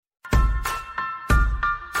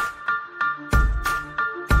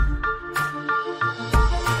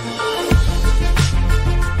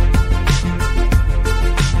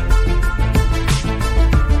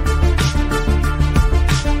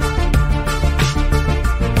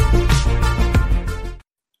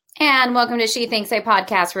and welcome to She Thinks, a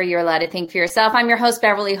podcast where you're allowed to think for yourself. I'm your host,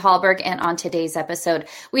 Beverly Hallberg, and on today's episode,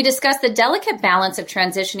 we discuss the delicate balance of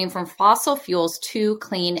transitioning from fossil fuels to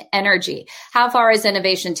clean energy. How far has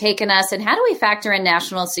innovation taken us, and how do we factor in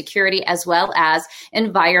national security as well as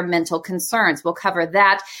environmental concerns? We'll cover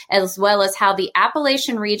that, as well as how the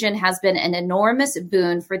Appalachian region has been an enormous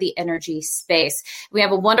boon for the energy space. We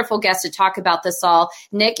have a wonderful guest to talk about this all,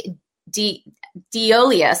 Nick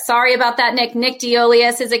Deolius. Sorry about that, Nick. Nick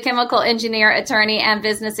Deolius is a chemical engineer, attorney, and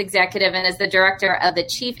business executive, and is the director of the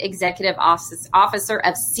Chief Executive Officer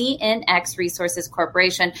of CNX Resources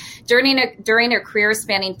Corporation. During a career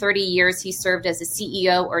spanning 30 years, he served as a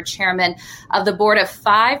CEO or chairman of the board of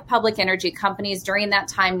 5 public energy companies. During that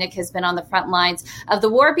time, Nick has been on the front lines of the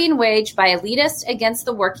war being waged by elitists against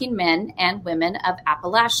the working men and women of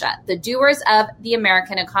Appalachia, the doers of the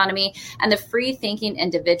American economy, and the free-thinking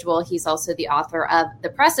individual. He's also the author of The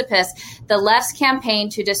Precipice, the left's campaign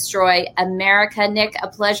to destroy America. Nick, a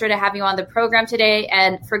pleasure to have you on the program today,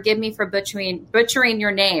 and forgive me for butchering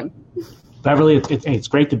your name. Beverly, it's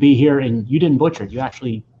great to be here, and you didn't butcher it. You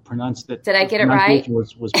actually pronounced it. Did I get it right?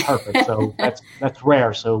 Was perfect, so that's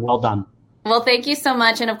rare, so well done. Well, thank you so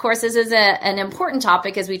much. And of course, this is an important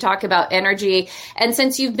topic as we talk about energy. And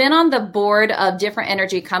since you've been on the board of different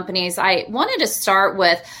energy companies, I wanted to start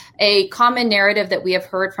with a common narrative that we have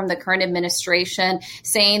heard from the current administration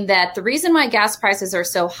saying that the reason why gas prices are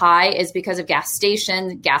so high is because of gas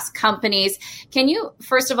stations, gas companies. Can you,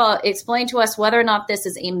 first of all, explain to us whether or not this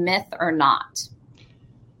is a myth or not?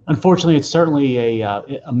 Unfortunately, it's certainly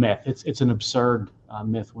a myth. It's an absurd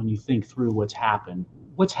myth when you think through what's happened.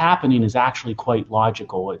 What's happening is actually quite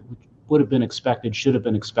logical. It would have been expected, should have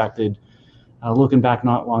been expected. Looking back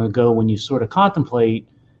not long ago, when you sort of contemplate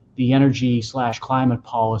the energy/climate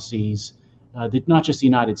policies that not just the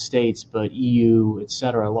United States, but EU, et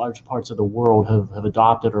cetera, large parts of the world have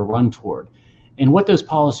adopted or run toward. And what those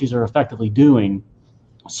policies are effectively doing,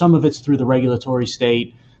 some of it's through the regulatory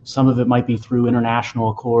state, some of it might be through international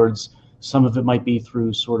accords, some of it might be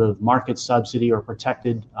through sort of market subsidy or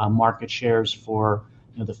protected market shares for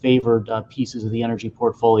the favored pieces of the energy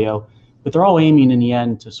portfolio, but they're all aiming in the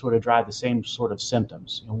end to sort of drive the same sort of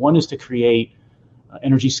symptoms. One is to create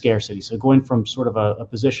energy scarcity, so going from sort of a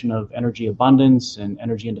position of energy abundance and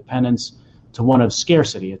energy independence to one of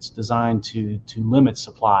scarcity. It's designed to limit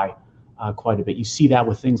supply quite a bit. You see that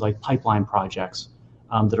with things like pipeline projects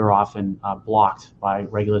that are often blocked by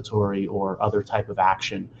regulatory or other type of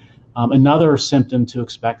action. Another symptom to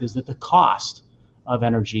expect is that the cost of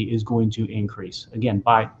energy is going to increase, again,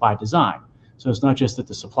 by design. So it's not just that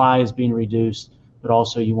the supply is being reduced, but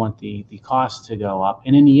also you want the cost to go up.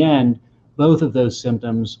 And in the end, both of those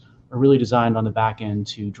symptoms are really designed on the back end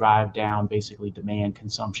to drive down basically demand,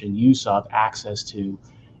 consumption, use of, access to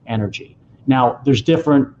energy. Now, there's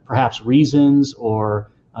different perhaps reasons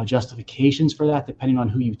or justifications for that, depending on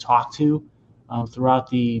who you talk to throughout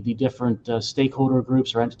the different stakeholder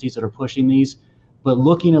groups or entities that are pushing these. But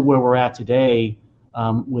looking at where we're at today,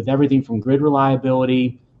 with everything from grid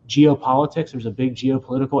reliability, geopolitics, there's a big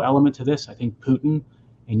geopolitical element to this. I think Putin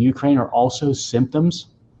and Ukraine are also symptoms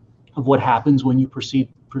of what happens when you pursue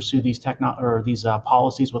these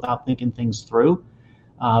policies without thinking things through,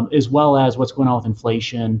 as well as what's going on with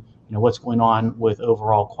inflation, what's going on with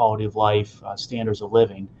overall quality of life, standards of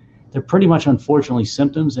living. They're pretty much, unfortunately,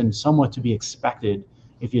 symptoms and somewhat to be expected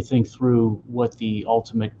if you think through what the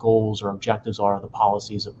ultimate goals or objectives are of the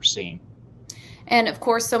policies that we're seeing. And of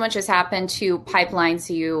course, so much has happened to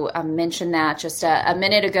pipelines. You mentioned that just a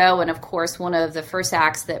minute ago. And of course, one of the first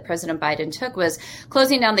acts that President Biden took was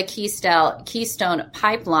closing down the Keystone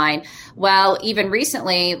pipeline, while even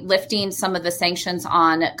recently lifting some of the sanctions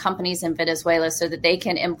on companies in Venezuela so that they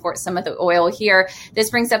can import some of the oil here. This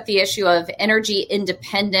brings up the issue of energy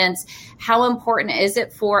independence. How important is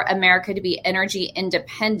it for America to be energy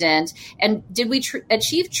independent? And did we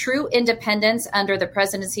achieve true independence under the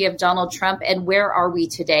presidency of Donald Trump? And where are we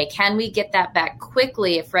today? Can we get that back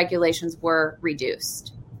quickly if regulations were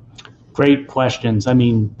reduced? Great questions. I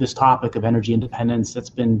mean, this topic of energy independence, that's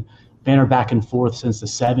been bannered back and forth since the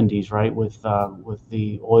 70s, right, with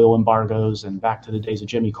the oil embargoes and back to the days of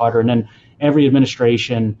Jimmy Carter. And then every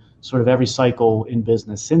administration, sort of every cycle in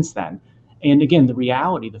business since then. And again,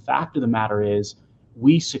 the fact of the matter is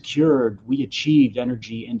we achieved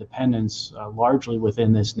energy independence largely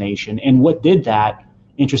within this nation. And what did that,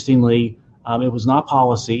 interestingly, it was not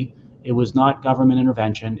policy. It was not government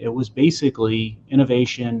intervention. It was basically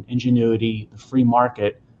innovation, ingenuity, the free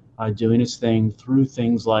market doing its thing through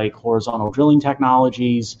things like horizontal drilling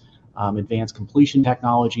technologies, advanced completion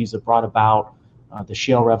technologies that brought about the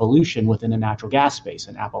shale revolution within the natural gas space.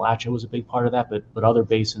 And Appalachia was a big part of that, but other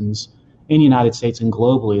basins in the United States and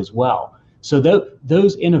globally as well. So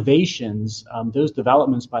those innovations, those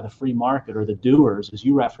developments by the free market or the doers, as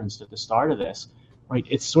you referenced at the start of this, right?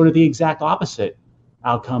 It's sort of the exact opposite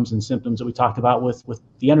outcomes and symptoms that we talked about with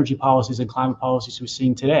the energy policies and climate policies we're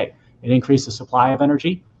seeing today. It increased the supply of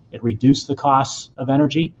energy, it reduced the costs of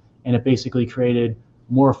energy, and it basically created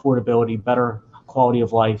more affordability, better quality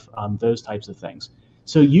of life, those types of things.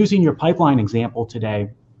 So using your pipeline example today,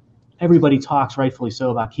 everybody talks rightfully so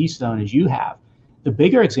about Keystone as you have. The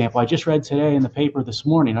bigger example I just read today in the paper this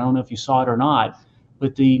morning, I don't know if you saw it or not,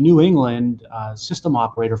 but the New England system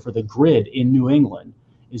operator for the grid in New England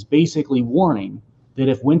is basically warning that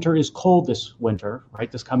if winter is cold this winter,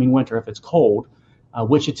 right, this coming winter, if it's cold,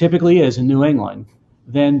 which it typically is in New England,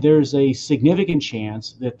 then there's a significant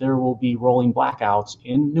chance that there will be rolling blackouts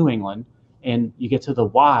in New England. And you get to the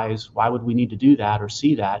whys, why would we need to do that or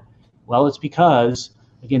see that? Well, it's because,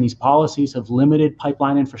 again, these policies have limited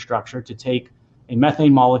pipeline infrastructure to take a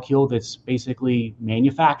methane molecule that's basically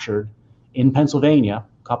manufactured in Pennsylvania,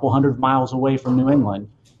 a couple hundred miles away from New England,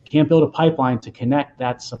 can't build a pipeline to connect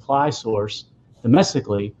that supply source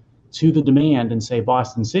domestically to the demand in, say,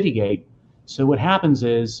 Boston Citygate. So what happens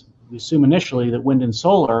is, we assume initially that wind and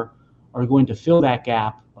solar are going to fill that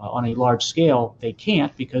gap on a large scale. They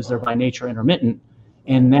can't because they're by nature intermittent.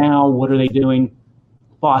 And now what are they doing?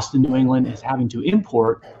 Boston, New England is having to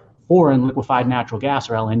import foreign liquefied natural gas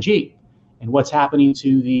or LNG. And what's happening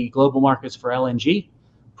to the global markets for LNG?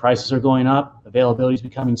 Prices are going up, availability is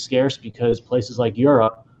becoming scarce because places like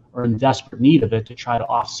Europe are in desperate need of it to try to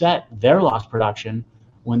offset their lost production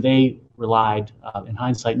when they relied, in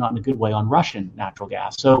hindsight, not in a good way, on Russian natural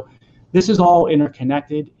gas. So this is all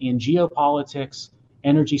interconnected in geopolitics,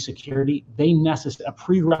 energy security. They necessitate a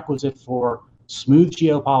prerequisite for smooth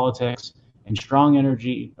geopolitics and strong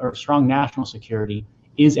energy or strong national security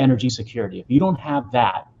is energy security. If you don't have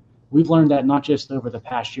that, we've learned that not just over the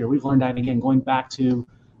past year, we've learned that again going back to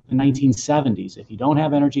the 1970s. If you don't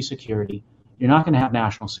have energy security, you're not going to have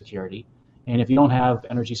national security. And if you don't have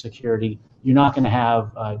energy security, you're not going to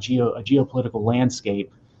have a geopolitical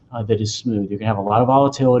landscape that is smooth. You're going to have a lot of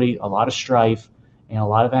volatility, a lot of strife, and a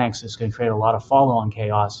lot of angst. It's going to create a lot of follow-on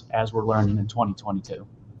chaos as we're learning in 2022.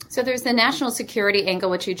 So there's the national security angle,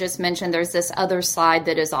 which you just mentioned. There's this other side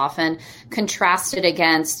that is often contrasted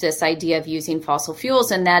against this idea of using fossil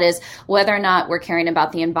fuels, and that is whether or not we're caring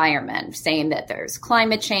about the environment, saying that there's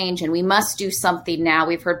climate change and we must do something now.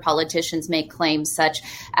 We've heard politicians make claims such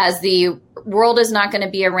as the world is not going to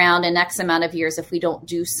be around in X amount of years if we don't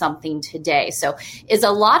do something today. So is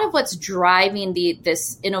a lot of what's driving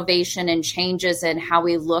this innovation and changes in how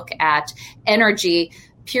we look at energy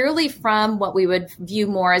purely from what we would view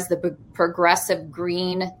more as the progressive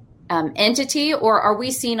green entity, or are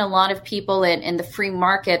we seeing a lot of people in the free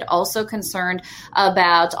market also concerned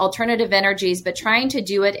about alternative energies, but trying to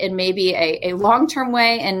do it in maybe a long-term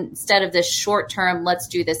way instead of this short-term, let's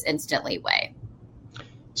do this instantly way?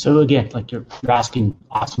 So again, like you're asking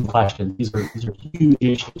awesome questions. These are huge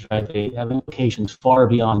issues, right? They have implications far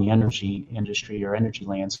beyond the energy industry or energy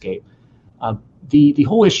landscape. The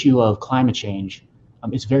whole issue of climate change,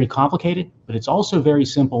 it's very complicated, but it's also very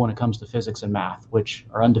simple when it comes to physics and math, which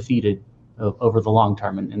are undefeated over the long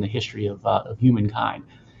term in the history of humankind.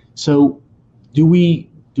 So do we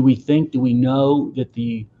know that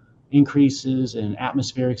the increases in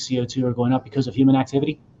atmospheric CO2 are going up because of human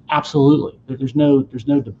activity? Absolutely. There's no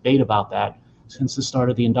debate about that since the start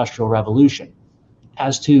of the Industrial Revolution.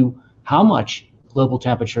 As to how much global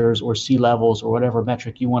temperatures or sea levels or whatever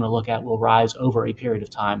metric you want to look at will rise over a period of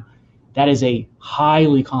time, that is a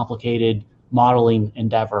highly complicated modeling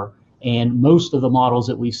endeavor. And most of the models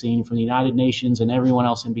that we've seen from the United Nations and everyone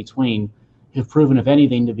else in between have proven, if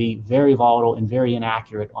anything, to be very volatile and very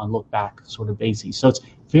inaccurate on look-back sort of bases. So it's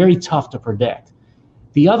very tough to predict.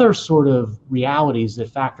 The other sort of realities that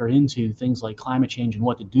factor into things like climate change and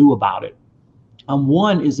what to do about it,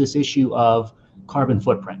 one is this issue of carbon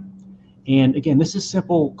footprint. And again, this is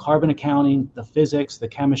simple carbon accounting, the physics, the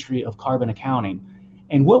chemistry of carbon accounting.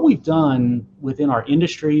 And what we've done within our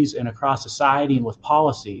industries and across society and with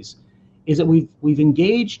policies is that we've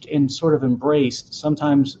engaged and sort of embraced,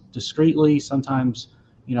 sometimes discreetly, sometimes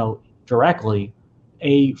directly,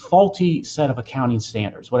 a faulty set of accounting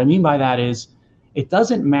standards. What I mean by that is it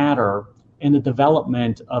doesn't matter in the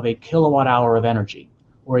development of a kilowatt hour of energy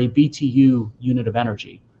or a BTU unit of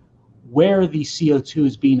energy where the CO2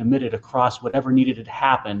 is being emitted across whatever needed to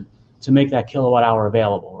happen to make that kilowatt hour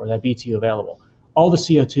available or that BTU available. All the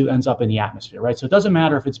CO2 ends up in the atmosphere, right? So it doesn't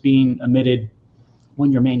matter if it's being emitted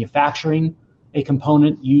when you're manufacturing a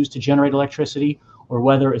component used to generate electricity or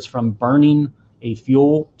whether it's from burning a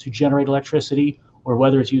fuel to generate electricity, or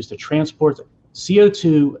whether it's used to transport,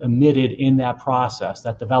 CO2 emitted in that process,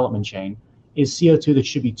 that development chain, is CO2 that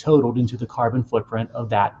should be totaled into the carbon footprint of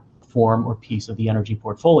that form or piece of the energy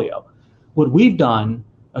portfolio. What we've done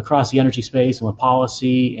across the energy space and with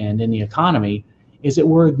policy and in the economy is that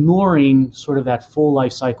we're ignoring sort of that full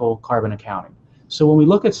life cycle carbon accounting. So when we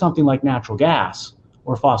look at something like natural gas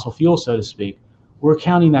or fossil fuel, so to speak, we're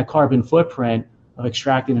counting that carbon footprint of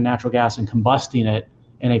extracting the natural gas and combusting it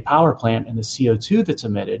in a power plant and the CO2 that's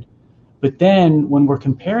emitted. But then when we're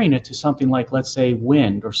comparing it to something like, let's say,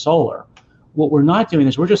 wind or solar, what we're not doing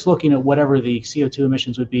is we're just looking at whatever the CO2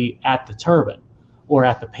 emissions would be at the turbine or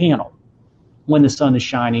at the panel when the sun is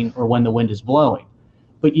shining or when the wind is blowing.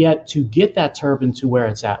 But yet to get that turbine to where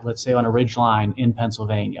it's at, let's say on a ridgeline in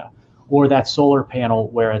Pennsylvania, or that solar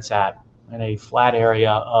panel where it's at in a flat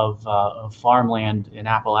area of farmland in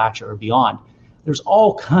Appalachia or beyond, there's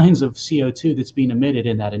all kinds of CO2 that's being emitted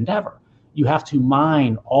in that endeavor. You have to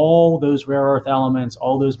mine all those rare earth elements,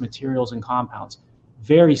 all those materials and compounds,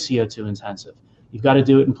 very CO2 intensive. You've got to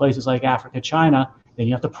do it in places like Africa, China, then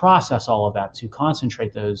you have to process all of that to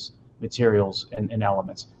concentrate those materials and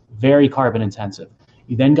elements, very carbon intensive.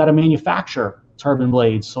 You then got to manufacture turbine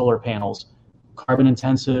blades, solar panels, carbon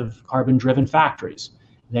intensive, carbon driven factories.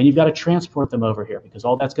 Then you've got to transport them over here because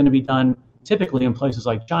all that's going to be done typically in places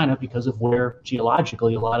like China because of where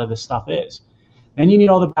geologically a lot of this stuff is. Then you need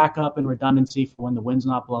all the backup and redundancy for when the wind's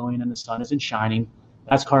not blowing and the sun isn't shining.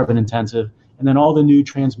 That's carbon intensive. And then all the new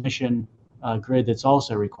transmission grid that's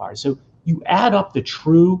also required. So you add up the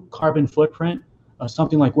true carbon footprint of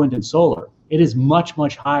something like wind and solar, it is much,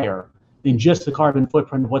 much higher than just the carbon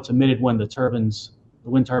footprint of what's emitted when the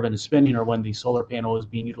wind turbine is spinning or when the solar panel is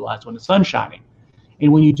being utilized when the sun's shining.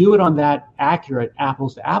 And when you do it on that accurate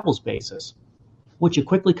apples to apples basis, what you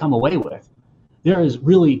quickly come away with, there is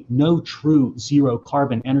really no true zero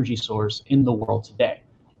carbon energy source in the world today.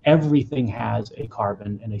 Everything has a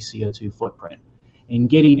carbon and a CO2 footprint. And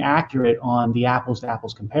getting accurate on the apples to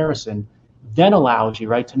apples comparison then allows you,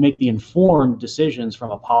 right, to make the informed decisions from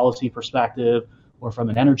a policy perspective or from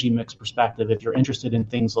an energy mix perspective if you're interested in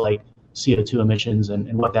things like CO2 emissions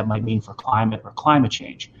and what that might mean for climate or climate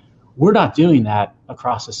change. We're not doing that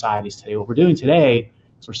across societies today. What we're doing today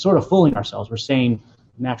is we're sort of fooling ourselves. We're saying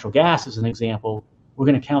natural gas as an example, we're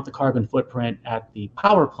going to count the carbon footprint at the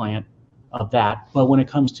power plant of that. But when it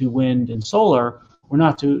comes to wind and solar, we're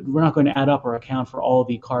not going to add up or account for all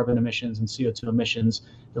the carbon emissions and CO2 emissions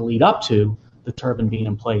that lead up to the turbine being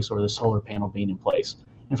in place or the solar panel being in place.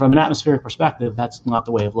 And from an atmospheric perspective, that's not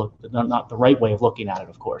the right way of looking at it,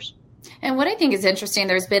 of course. And what I think is interesting,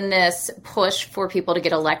 there's been this push for people to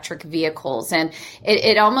get electric vehicles, and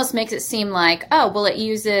it almost makes it seem like, oh, well, it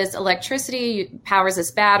uses electricity, powers this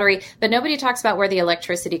battery, but nobody talks about where the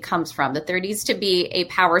electricity comes from, that there needs to be a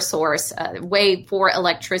power source, a way for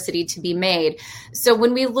electricity to be made. So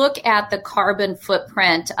when we look at the carbon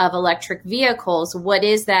footprint of electric vehicles, what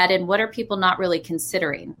is that, and what are people not really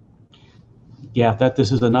considering? Yeah,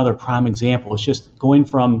 this is another prime example. It's just going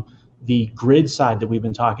from the grid side that we've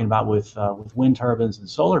been talking about with wind turbines and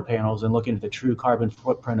solar panels and looking at the true carbon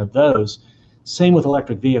footprint of those. Same with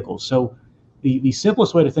electric vehicles. So the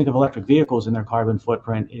simplest way to think of electric vehicles and their carbon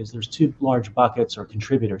footprint is there's two large buckets or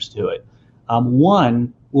contributors to it.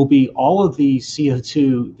 One will be all of the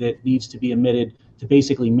CO2 that needs to be emitted to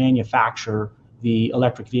basically manufacture the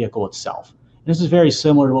electric vehicle itself. And this is very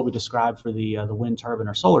similar to what we described for the wind turbine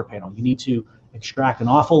or solar panel. You need to extract an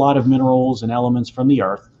awful lot of minerals and elements from the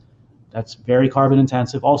earth. That's very carbon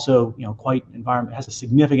intensive. Also, has a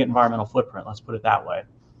significant environmental footprint. Let's put it that way.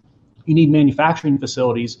 You need manufacturing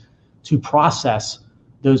facilities to process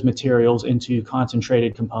those materials into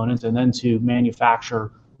concentrated components and then to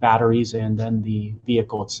manufacture batteries and then the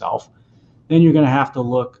vehicle itself. Then you're going to have to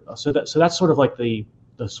look. So that's sort of like the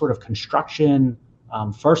sort of construction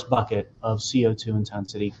first bucket of CO2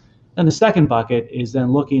 intensity. Then the second bucket is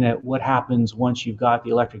then looking at what happens once you've got the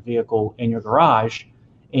electric vehicle in your garage.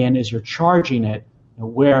 And as you're charging it,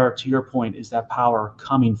 where, to your point, is that power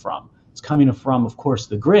coming from? It's coming from, of course,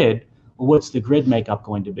 the grid. Well, what's the grid makeup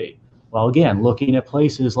going to be? Well, again, looking at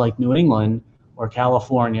places like New England or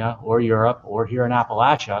California or Europe or here in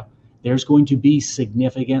Appalachia, there's going to be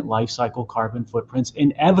significant life cycle carbon footprints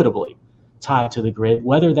inevitably tied to the grid,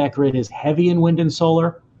 whether that grid is heavy in wind and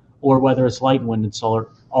solar or whether it's light in wind and solar.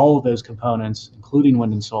 All of those components, including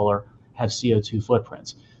wind and solar, have CO2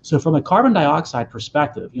 footprints. So from a carbon dioxide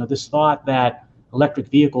perspective, this thought that electric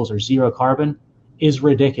vehicles are zero carbon is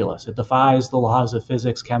ridiculous. It defies the laws of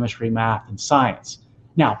physics, chemistry, math, and science.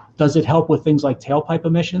 Now, does it help with things like tailpipe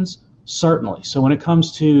emissions? Certainly. So when it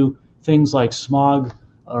comes to things like smog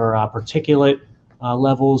or particulate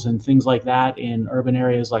levels and things like that in urban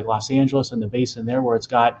areas like Los Angeles and the basin there, where it's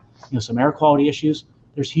got some air quality issues.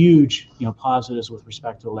 There's huge positives with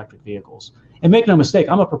respect to electric vehicles. And make no mistake,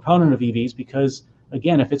 I'm a proponent of EVs because,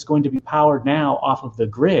 again, if it's going to be powered now off of the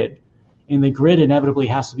grid, and the grid inevitably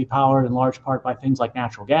has to be powered in large part by things like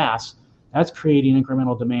natural gas, that's creating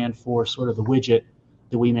incremental demand for sort of the widget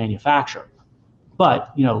that we manufacture.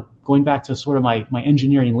 But, going back to sort of my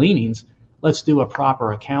engineering leanings, let's do a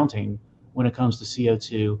proper accounting when it comes to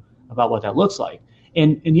CO2 about what that looks like.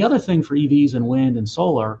 And the other thing for EVs and wind and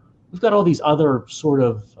solar, we've got all these other sort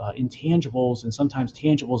of intangibles and sometimes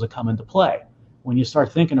tangibles that come into play when you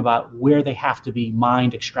start thinking about where they have to be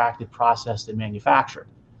mined, extracted, processed, and manufactured.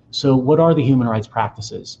 So what are the human rights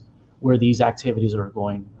practices where these activities are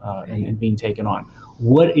going and being taken on?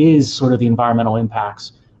 What is sort of the environmental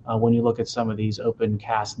impacts when you look at some of these open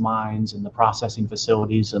cast mines and the processing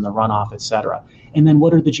facilities and the runoff, et cetera? And then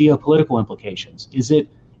what are the geopolitical implications? Is it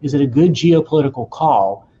a good geopolitical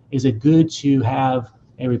call? Is it good to have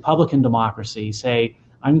a Republican democracy say,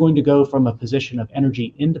 I'm going to go from a position of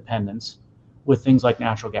energy independence with things like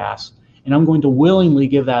natural gas, and I'm going to willingly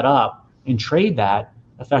give that up and trade that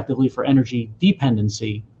effectively for energy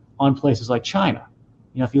dependency on places like China?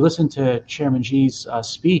 If you listen to Chairman Xi's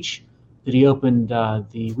speech that he opened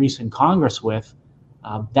the recent Congress with,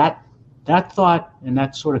 that thought and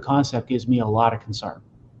that sort of concept gives me a lot of concern.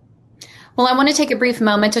 Well, I want to take a brief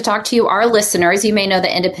moment to talk to you, our listeners. You may know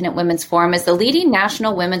the Independent Women's Forum is the leading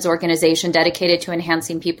national women's organization dedicated to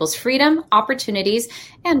enhancing people's freedom, opportunities,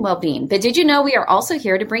 and well-being. But did you know we are also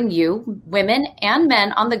here to bring you, women and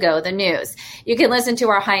men on the go, the news? You can listen to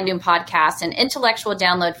our High Noon podcast, an intellectual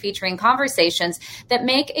download featuring conversations that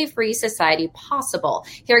make a free society possible.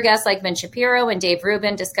 Hear guests like Ben Shapiro and Dave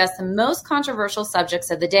Rubin discuss the most controversial subjects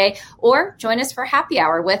of the day, or join us for happy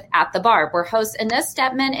hour with At the Bar, where hosts Ines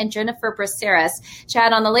Stepman and Jennifer Braceras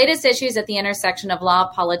chat on the latest issues at the intersection of law,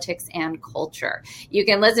 politics, and culture. You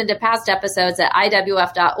can listen to past episodes at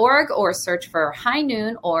IWF.org or search for High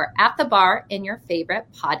Noon or At the Bar in your favorite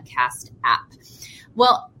podcast app.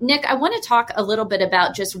 Well, Nick, I want to talk a little bit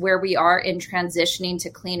about just where we are in transitioning to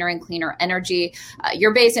cleaner and cleaner energy.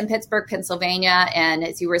 You're based in Pittsburgh, Pennsylvania, and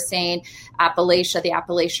as you were saying, the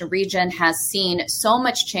Appalachian region has seen so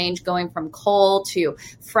much change going from coal to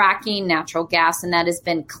fracking, natural gas, and that has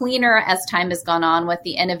been cleaner as time has gone on with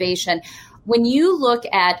the innovation. When you look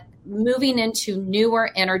at moving into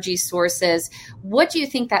newer energy sources, what do you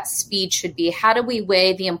think that speed should be? How do we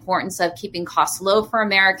weigh the importance of keeping costs low for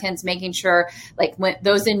Americans, making sure like when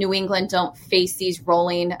those in New England don't face these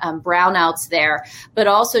rolling brownouts there, but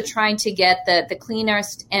also trying to get the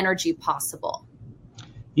cleanest energy possible?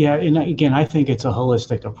 Yeah, and again, I think it's a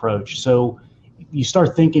holistic approach. So you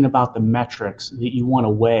start thinking about the metrics that you want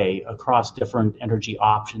to weigh across different energy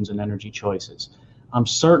options and energy choices.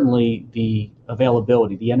 Certainly the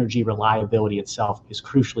availability, the energy reliability itself is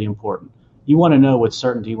crucially important. You want to know with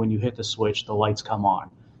certainty when you hit the switch, the lights come on,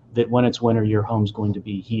 that when it's winter, your home's going to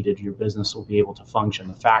be heated, your business will be able to function,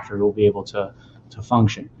 the factory will be able to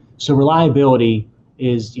function. So reliability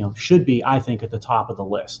should be, I think, at the top of the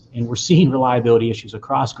list. And we're seeing reliability issues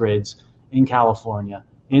across grids in California,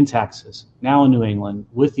 in Texas, now in New England,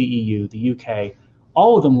 with the EU, the UK,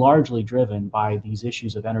 all of them largely driven by these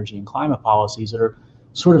issues of energy and climate policies that are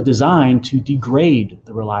sort of designed to degrade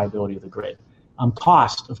the reliability of the grid.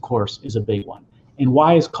 Cost, of course, is a big one. And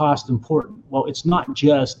why is cost important? Well, it's not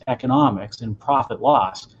just economics and profit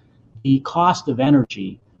loss. The cost of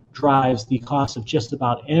energy drives the cost of just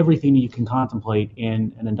about everything that you can contemplate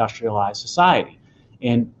in an industrialized society.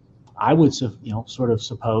 And I would sort of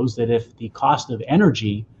suppose that if the cost of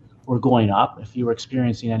energy were going up, if you were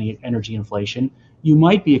experiencing any energy inflation, you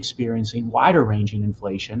might be experiencing wider ranging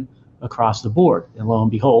inflation across the board. And lo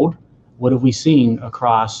and behold, what have we seen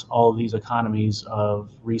across all of these economies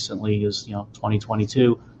of recently is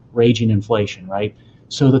 2022 raging inflation, right?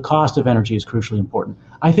 So the cost of energy is crucially important.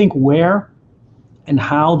 I think where and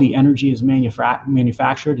how the energy is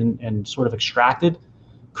manufactured and sort of extracted,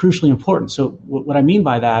 crucially important. So what I mean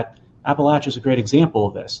by that, Appalachia is a great example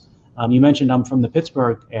of this. You mentioned I'm from the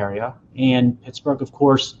Pittsburgh area, and Pittsburgh, of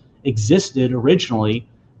course, existed originally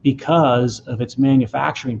because of its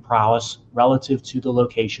manufacturing prowess relative to the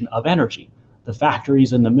location of energy. The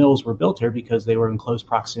factories and the mills were built here because they were in close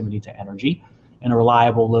proximity to energy and a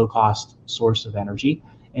reliable, low-cost source of energy.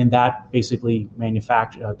 And that basically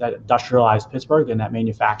that industrialized Pittsburgh, and that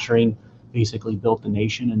manufacturing basically built the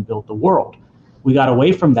nation and built the world. We got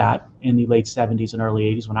away from that in the late 70s and early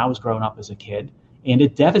 80s when I was growing up as a kid, and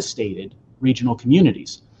it devastated regional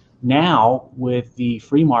communities. Now, with the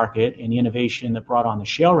free market and the innovation that brought on the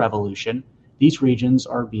shale revolution, these regions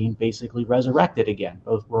are being basically resurrected again,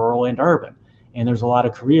 both rural and urban. And there's a lot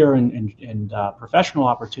of career and professional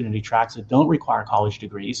opportunity tracks that don't require college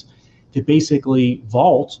degrees to basically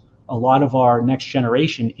vault a lot of our next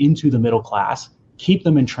generation into the middle class, keep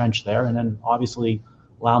them entrenched there, and then obviously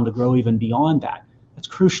allow them to grow even beyond that. That's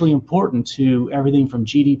crucially important to everything from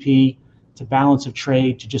GDP to balance of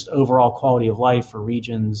trade to just overall quality of life for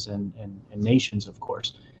regions and nations, of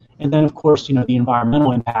course. And then, of course, the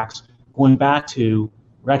environmental impacts, going back to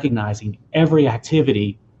recognizing every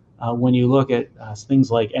activity when you look at things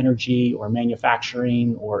like energy or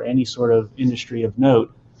manufacturing or any sort of industry of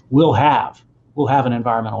note, will have an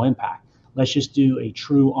environmental impact. Let's just do a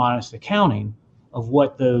true, honest accounting of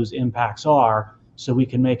what those impacts are so we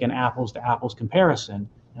can make an apples to apples comparison.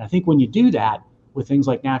 And I think when you do that with things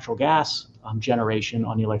like natural gas generation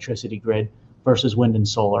on the electricity grid versus wind and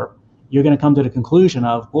solar, you're going to come to the conclusion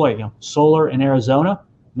of, solar in Arizona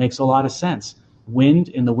makes a lot of sense. Wind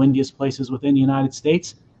in the windiest places within the United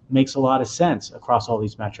States makes a lot of sense across all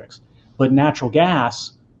these metrics. But natural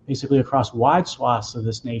gas, basically across wide swaths of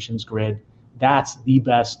this nation's grid, that's the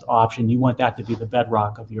best option. You want that to be the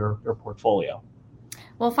bedrock of your portfolio.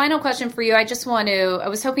 Well, final question for you. I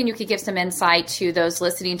was hoping you could give some insight to those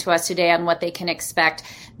listening to us today on what they can expect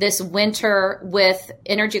this winter with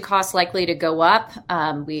energy costs likely to go up.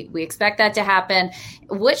 We expect that to happen.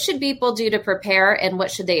 What should people do to prepare, and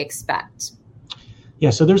what should they expect?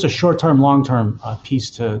 Yeah, so there's a short-term, long-term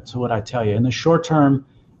piece to what I tell you. In the short term,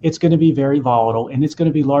 it's going to be very volatile, and it's going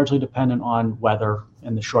to be largely dependent on weather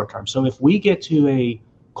in the short term. So if we get to a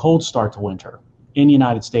cold start to winter in the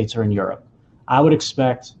United States or in Europe, I would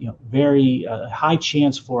expect very high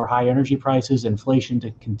chance for high energy prices, inflation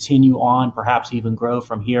to continue on, perhaps even grow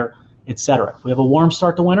from here, et cetera. If we have a warm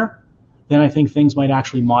start to winter, then I think things might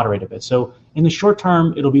actually moderate a bit. So in the short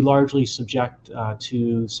term, it'll be largely subject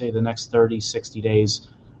to, say, the next 30, 60 days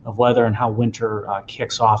of weather and how winter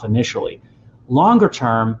kicks off initially. Longer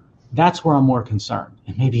term, that's where I'm more concerned.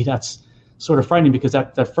 And maybe that's sort of frightening because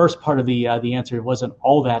that first part of the answer wasn't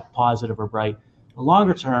all that positive or bright. The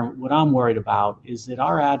longer term, what I'm worried about is that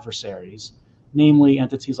our adversaries, namely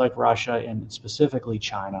entities like Russia and specifically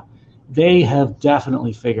China, they have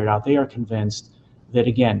definitely figured out, they are convinced that,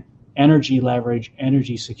 again, energy leverage,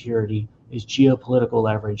 energy security is geopolitical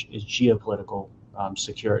leverage, is geopolitical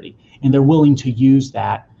security. And they're willing to use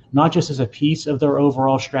that, not just as a piece of their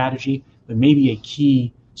overall strategy, but maybe a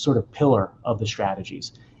key sort of pillar of the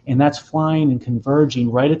strategies. And that's flying and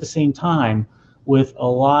converging right at the same time with a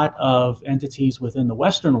lot of entities within the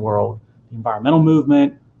Western world, the environmental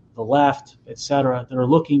movement, the left, et cetera, that are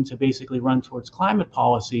looking to basically run towards climate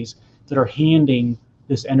policies that are handing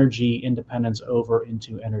this energy independence over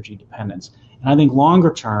into energy dependence. And I think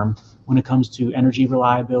longer term, when it comes to energy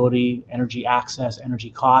reliability, energy access, energy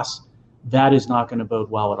costs, that is not going to bode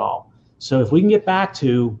well at all. So if we can get back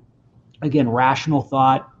to, again, rational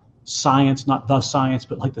thought, science, not the science,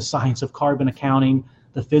 but like the science of carbon accounting,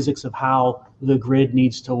 the physics of how the grid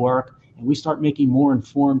needs to work, and we start making more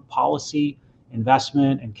informed policy,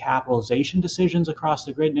 investment, and capitalization decisions across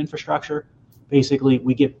the grid and infrastructure, basically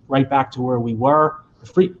we get right back to where we were.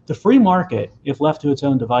 The free market, if left to its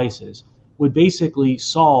own devices, would basically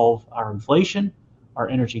solve our inflation, our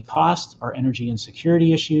energy costs, our energy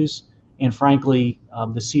insecurity issues, and frankly,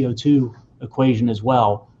 the CO2 equation as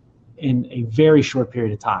well in a very short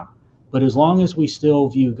period of time. But as long as we still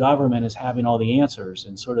view government as having all the answers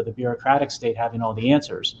and sort of the bureaucratic state having all the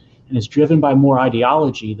answers, and it's driven by more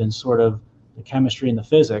ideology than sort of the chemistry and the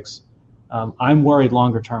physics, I'm worried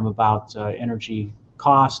longer term about energy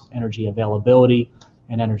cost, energy availability,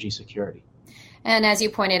 and energy security. And as you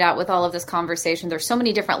pointed out with all of this conversation, there's so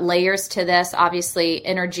many different layers to this. Obviously,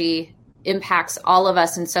 energy impacts all of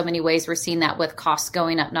us in so many ways. We're seeing that with costs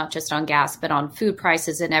going up, not just on gas, but on food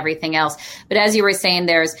prices and everything else. But as you were saying,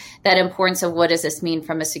 there's that importance of what does this mean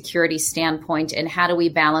from a security standpoint, and how do we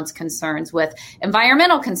balance concerns with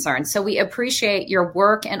environmental concerns? So we appreciate your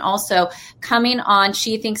work, and also coming on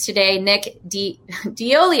She Thinks today, Nick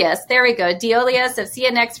Deolius. There we go. Deolius of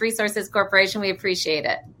CNX Resources Corporation. We appreciate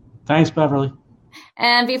it. Thanks, Beverly.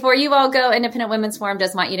 And before you all go, Independent Women's Forum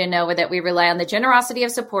does want you to know that we rely on the generosity of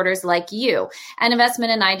supporters like you. An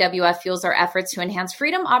investment in IWF fuels our efforts to enhance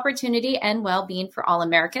freedom, opportunity, and well-being for all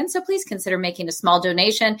Americans. So please consider making a small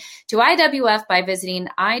donation to IWF by visiting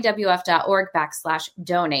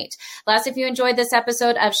iwf.org/donate. Last, if you enjoyed this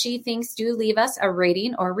episode of She Thinks, do leave us a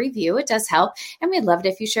rating or review. It does help. And we'd love it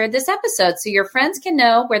if you shared this episode so your friends can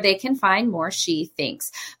know where they can find more She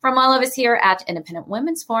Thinks. From all of us here at Independent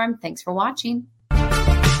Women's Forum, thanks for watching.